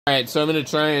Alright, so I'm going to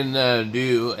try and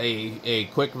do a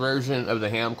quick version of the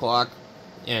ham clock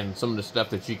and some of the stuff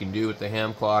that you can do with the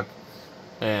ham clock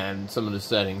and some of the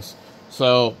settings.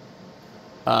 So,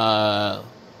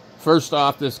 first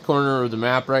off, this corner of the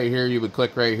map right here, you would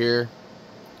click right here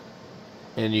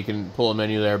and you can pull a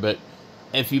menu there. But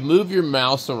if you move your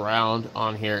mouse around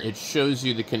on here, it shows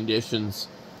you the conditions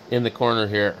in the corner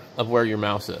here of where your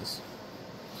mouse is.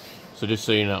 So just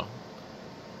so you know.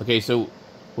 Okay, so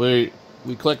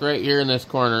we click right here in this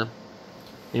corner,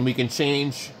 and we can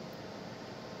change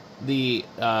the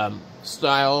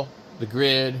style, the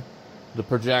grid, the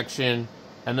projection,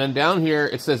 and then down here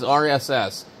it says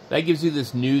RSS. That gives you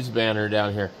this news banner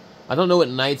down here. I don't know what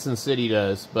Nights and City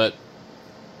does, but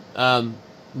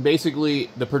basically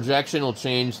the projection will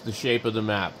change the shape of the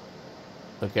map.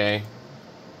 Okay?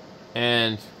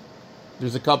 And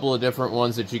there's a couple of different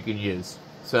ones that you can use.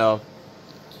 So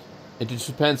it just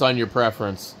depends on your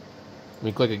preference. Let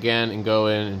me click again and go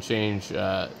in and change,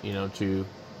 you know, to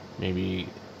maybe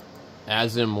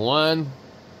ASIM 1,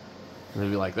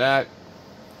 maybe like that.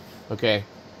 Okay,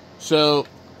 so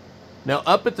now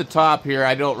up at the top here,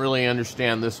 I don't really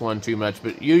understand this one too much,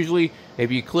 but usually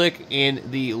if you click in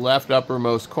the left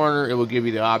uppermost corner, it will give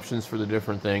you the options for the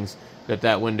different things that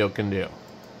that window can do.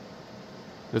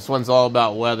 This one's all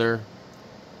about weather.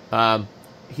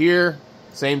 Here,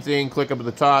 same thing, click up at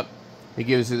the top. It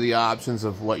gives you the options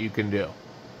of what you can do.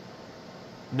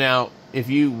 Now, if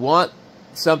you want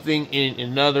something in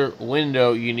another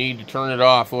window, you need to turn it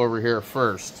off over here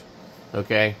first.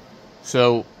 Okay?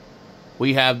 So,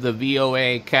 we have the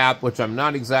VOA cap, which I'm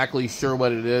not exactly sure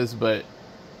what it is, but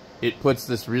it puts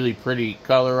this really pretty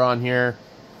color on here,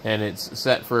 and it's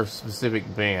set for a specific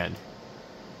band.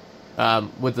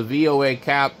 With the VOA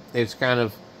cap, it's kind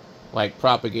of like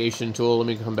propagation tool. Let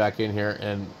me come back in here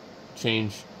and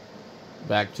change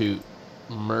back to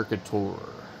Mercator. So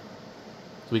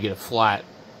we get a flat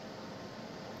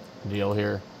deal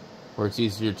here where it's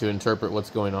easier to interpret what's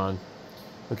going on.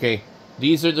 Okay,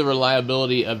 these are the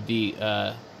reliability of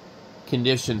the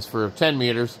conditions for 10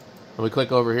 meters. When we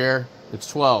click over here, it's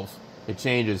 12. It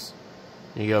changes.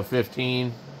 You go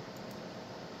 15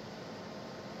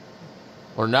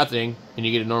 or nothing, and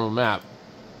you get a normal map.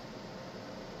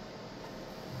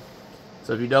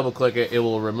 So if you double click it, it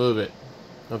will remove it.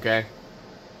 Okay?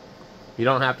 You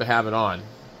don't have to have it on.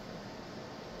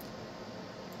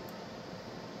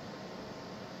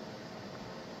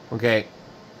 Okay,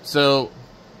 so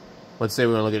let's say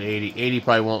we want to look at 80. 80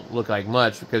 probably won't look like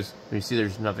much because you see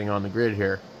there's nothing on the grid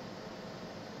here.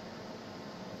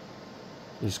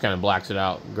 It just kind of blacks it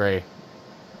out, gray.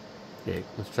 Okay,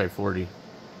 let's try 40.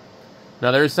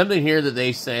 Now there's something here that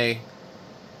they say,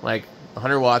 like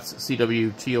 100 watts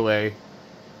CW TOA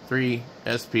 3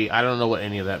 SP. I don't know what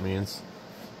any of that means.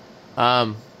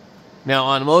 Now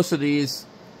on most of these,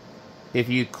 if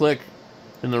you click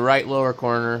in the right lower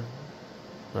corner,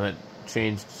 that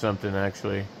changed something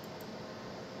actually.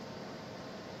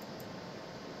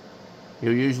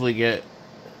 You'll usually get,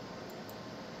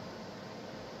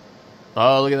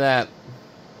 oh, look at that.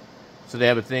 So they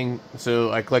have a thing,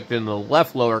 so I clicked in the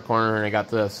left lower corner and I got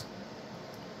this.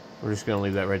 We're just going to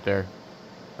leave that right there.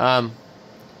 But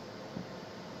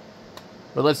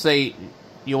let's say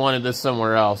you wanted this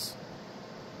somewhere else.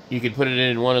 You could put it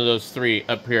in one of those three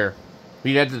up here. But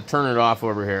you'd have to turn it off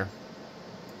over here.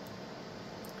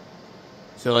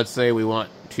 So let's say we want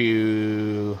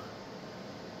to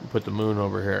put the moon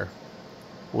over here.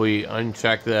 We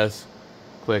uncheck this,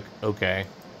 click OK.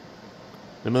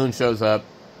 The moon shows up.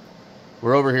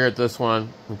 We're over here at this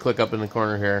one. We click up in the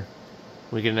corner here.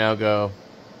 We can now go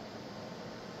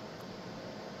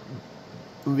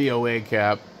VOA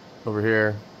cap over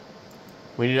here.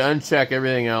 We need to uncheck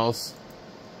everything else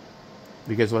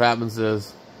because what happens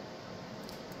is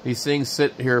these things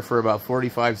sit here for about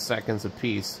 45 seconds a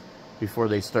piece before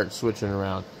they start switching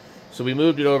around. So we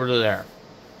moved it over to there,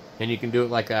 and you can do it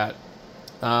like that.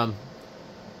 Now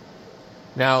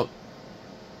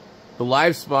the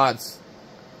live spots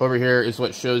over here is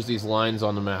what shows these lines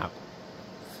on the map.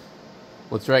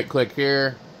 Let's right click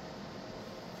here.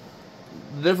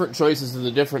 The different choices of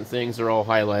the different things are all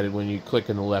highlighted when you click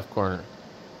in the left corner.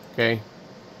 Okay?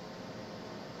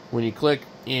 When you click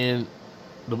in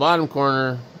the bottom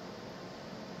corner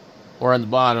or on the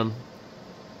bottom,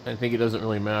 I think it doesn't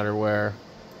really matter where,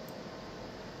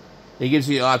 it gives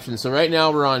you the options. So right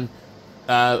now we're on,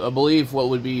 I believe, what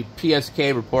would be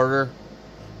PSK Reporter.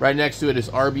 Right next to it is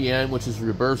RBN, which is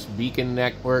Reverse Beacon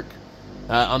Network.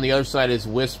 On the other side is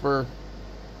Whisper.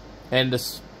 And the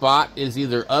spot is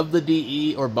either of the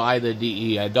DE or by the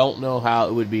DE. I don't know how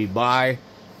it would be by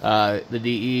the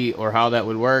DE or how that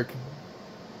would work.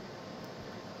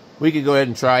 we could go ahead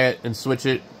and try it and switch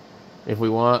it if we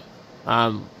want.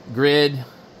 Grid,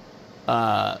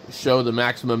 show the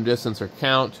maximum distance or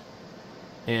count,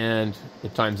 and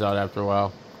it times out after a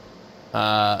while.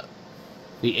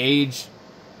 The age,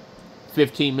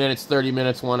 15 minutes, 30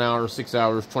 minutes, 1 hour, 6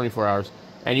 hours, 24 hours.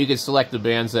 And you can select the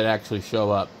bands that actually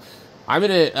show up. I'm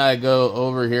going to go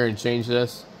over here and change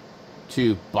this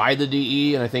to by the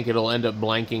DE, and I think it'll end up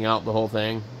blanking out the whole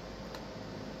thing.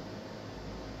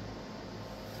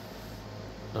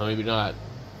 Oh, maybe not.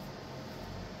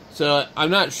 So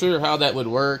I'm not sure how that would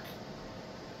work.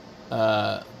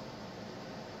 But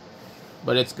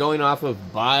it's going off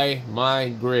of by my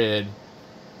grid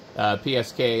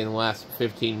PSK in the last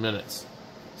 15 minutes.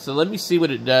 So let me see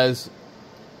what it does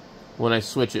when I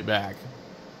switch it back.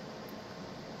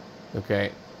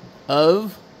 Okay.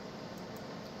 Of.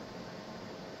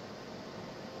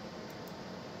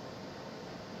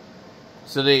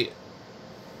 So they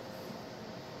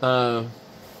are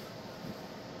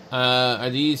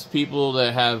these people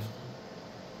that have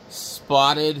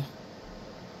spotted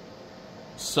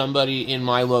somebody in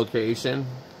my location.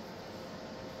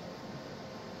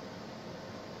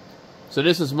 So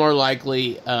this is more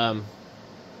likely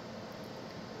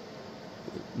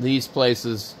these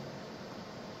places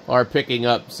are picking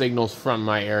up signals from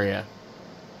my area.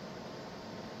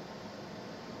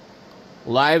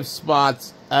 Live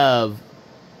spots of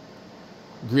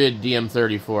grid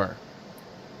DM34.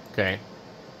 Okay.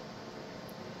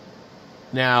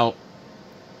 Now,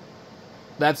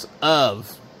 that's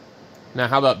of. Now,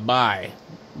 how about by?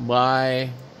 By.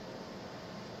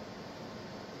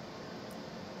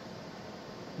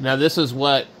 Now, this is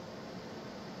what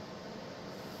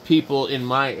people in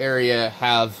my area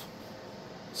have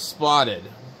spotted.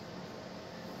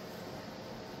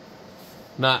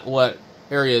 Not what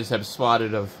areas have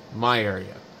spotted of my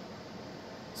area.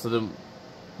 So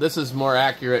this is more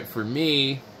accurate for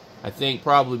me, I think,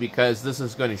 probably because this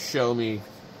is going to show me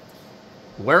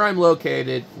where I'm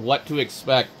located, what to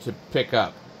expect to pick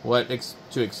up, what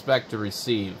to expect to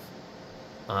receive.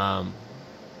 The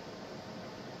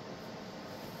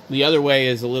other way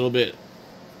is a little bit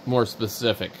more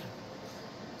specific.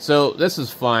 So this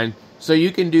is fine. So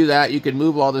you can do that. You can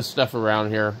move all this stuff around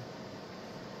here.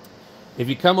 If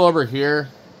you come over here,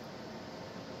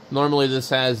 normally this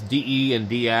has DE and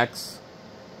DX.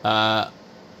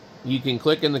 You can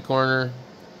click in the corner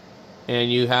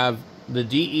and you have the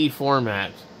DE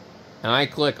format. And I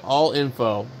click all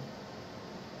info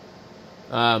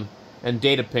and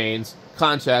data panes,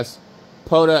 contrast,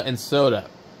 POTA, and SOTA.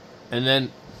 And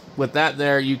then with that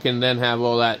there, you can then have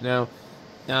all that. Now,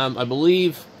 I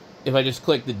believe if I just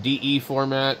click the DE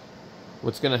format,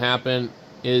 what's going to happen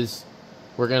is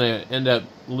we're going to end up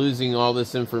losing all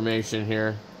this information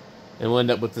here, and we'll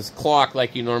end up with this clock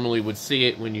like you normally would see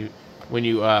it when you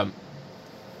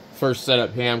first set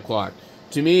up ham clock.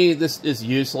 To me, this is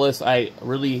useless. I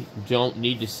really don't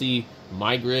need to see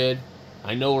my grid.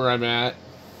 I know where I'm at.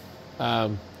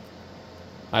 I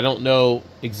don't know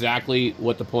exactly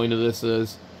what the point of this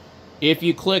is. If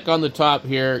you click on the top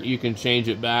here, you can change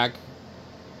it back.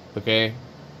 Okay.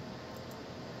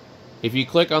 If you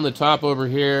click on the top over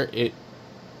here, it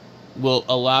will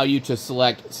allow you to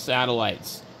select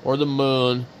satellites or the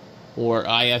moon or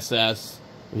ISS.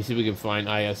 Let me see if we can find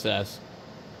ISS.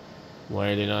 Why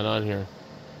are they not on here?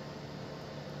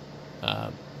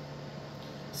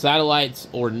 Satellites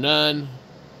or none.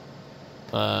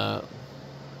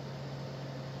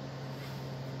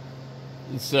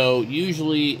 So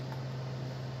usually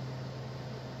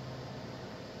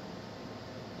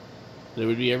there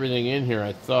would be everything in here,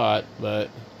 I thought, but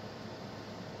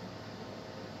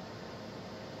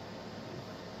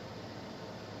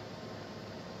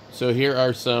so here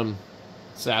are some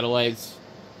satellites.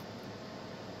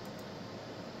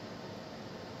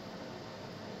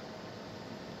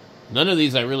 None of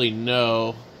these I really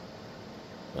know.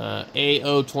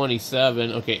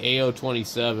 AO27, okay,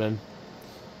 AO27.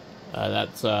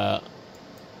 That's an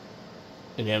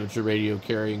amateur radio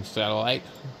carrying satellite.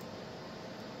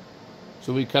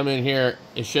 So we come in here,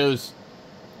 it shows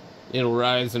it'll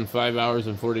rise in 5 hours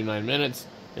and 49 minutes.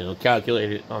 It'll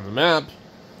calculate it on the map.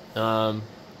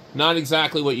 Not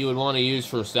exactly what you would want to use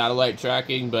for satellite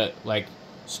tracking, but like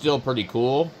still pretty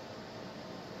cool.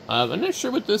 I'm not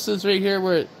sure what this is right here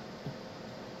where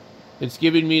it's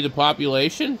giving me the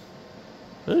population.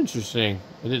 Interesting.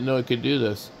 I didn't know it could do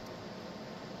this.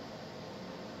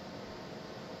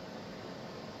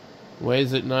 Why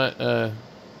is it not,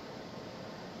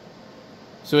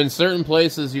 so in certain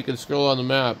places you can scroll on the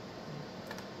map.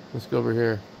 Let's go over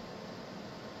here.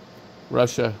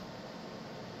 Russia.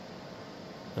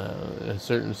 A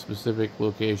certain specific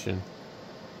location.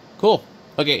 Cool.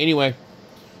 Okay, anyway.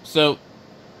 So,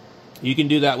 you can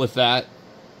do that with that.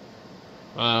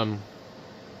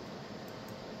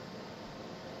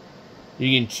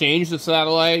 You can change the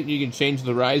satellite. You can change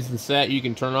the rise and set. You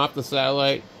can turn off the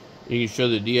satellite. You can show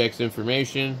the DX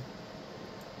information.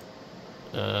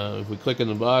 If we click on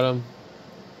the bottom,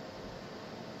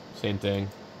 same thing.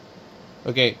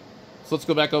 Okay, so let's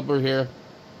go back over here.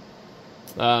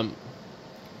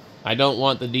 I don't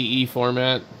want the DE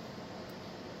format, so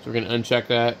we're going to uncheck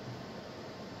that.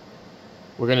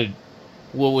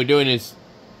 What we're doing is,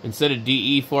 instead of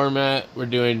DE format, we're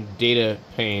doing data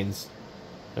panes.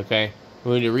 Okay,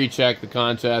 we need to recheck the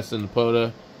contest and the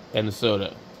POTA and the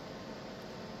SOTA.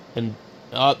 And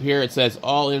up here it says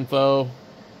all info,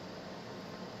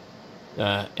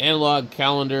 analog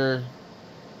calendar,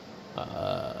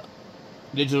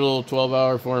 digital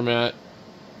 12-hour format.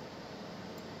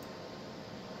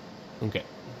 Okay.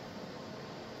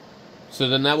 So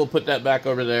then that will put that back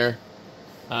over there.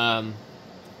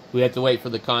 We have to wait for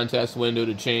the contest window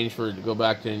to change for it to go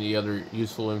back to any other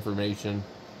useful information.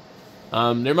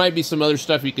 There might be some other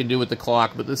stuff you can do with the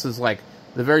clock, but this is like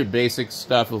the very basic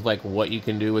stuff of like what you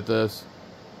can do with this.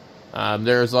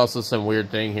 There's also some weird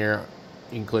thing here.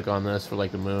 You can click on this for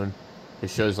like the moon. It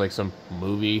shows like some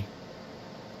movie,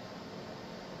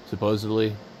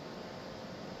 supposedly.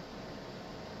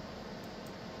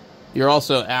 You're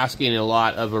also asking a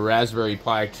lot of a Raspberry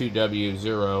Pi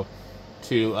 2W0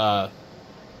 to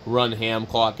run ham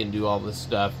clock and do all this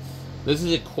stuff. This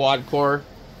is a quad core.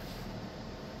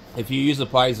 If you use a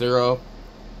Pi Zero,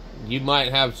 you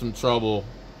might have some trouble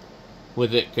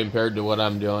with it compared to what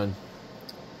I'm doing.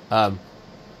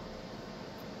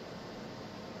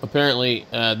 Apparently,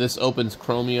 this opens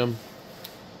Chromium,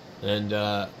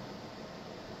 and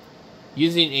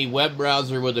using a web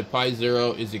browser with a Pi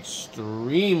Zero is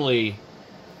extremely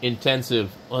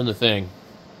intensive on the thing.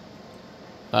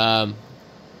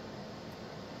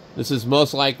 This is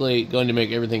most likely going to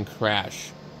make everything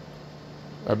crash.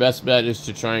 Our best bet is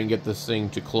to try and get this thing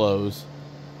to close.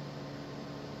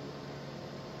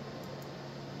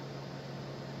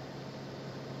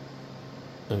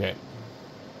 Okay.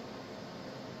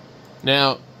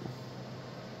 Now,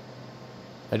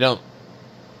 I don't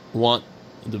want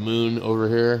the moon over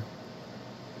here.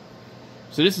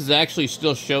 So this is actually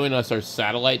still showing us our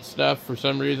satellite stuff for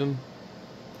some reason.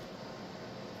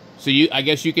 So I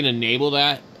guess you can enable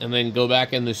that and then go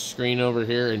back in the screen over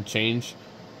here and change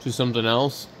to something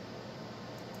else.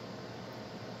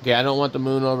 Okay, I don't want the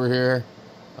moon over here.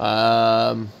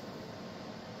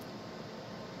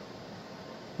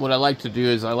 What I like to do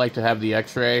is I like to have the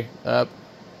X-ray up,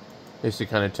 just to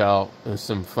kind of tell if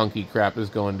some funky crap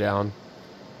is going down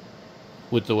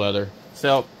with the weather.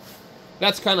 So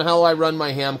that's kind of how I run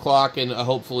my ham clock, and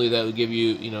hopefully that will give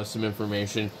you, some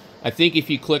information. I think if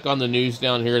you click on the news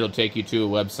down here, it'll take you to a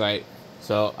website.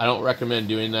 So I don't recommend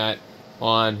doing that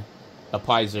on a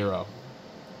Pi Zero.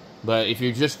 But if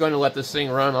you're just going to let this thing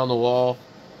run on the wall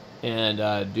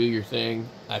and do your thing,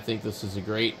 I think this is a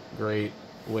great, great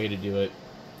way to do it.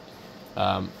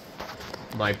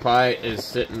 My Pi is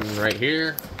sitting right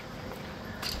here.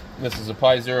 This is a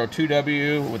Pi Zero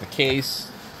 2W with a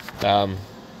case. You're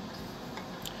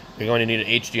going to need an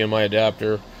HDMI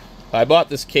adapter. I bought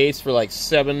this case for like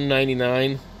 $7.99,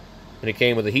 and it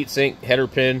came with a heatsink, header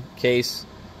pin, case,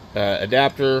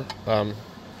 adapter,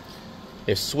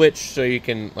 a switch so you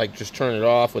can like just turn it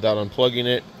off without unplugging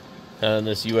it, and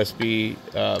this USB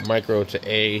micro to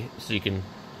A so you can,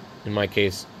 in my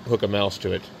case, hook a mouse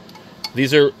to it.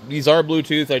 These are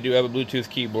Bluetooth. I do have a Bluetooth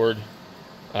keyboard.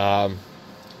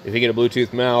 If you get a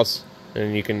Bluetooth mouse,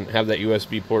 then you can have that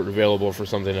USB port available for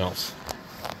something else.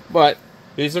 But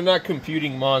these are not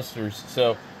computing monsters,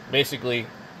 so basically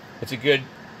it's a good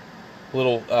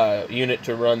little unit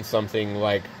to run something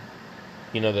like,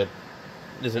 that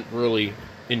isn't really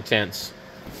intense.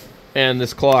 And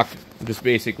this clock just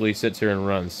basically sits here and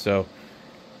runs. So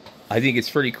I think it's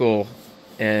pretty cool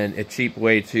and a cheap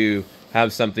way to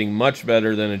have something much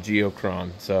better than a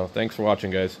geochron. So thanks for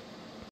watching, guys.